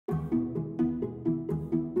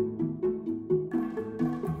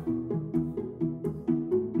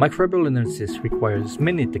Microbial analysis requires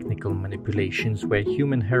many technical manipulations where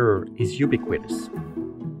human error is ubiquitous,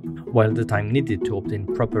 while the time needed to obtain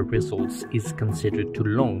proper results is considered too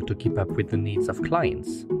long to keep up with the needs of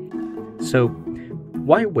clients. So,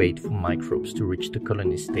 why wait for microbes to reach the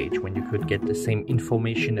colony stage when you could get the same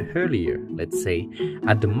information earlier, let's say,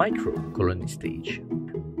 at the micro-colony stage?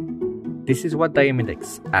 This is what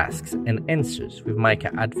DIAMIDEX asks and answers with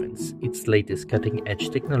MICA Advance, its latest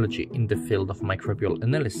cutting-edge technology in the field of microbial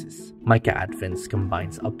analysis. MICA Advance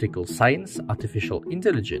combines optical science, artificial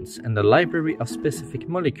intelligence, and a library of specific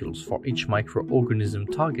molecules for each microorganism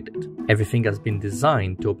targeted. Everything has been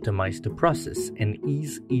designed to optimize the process and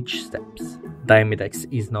ease each steps.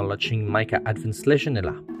 DIAMIDEX is now launching MICA Advance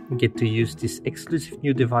Legionella. Get to use this exclusive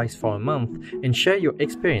new device for a month and share your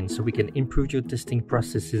experience so we can improve your testing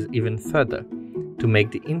processes even further to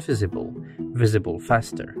make the invisible visible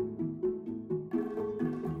faster.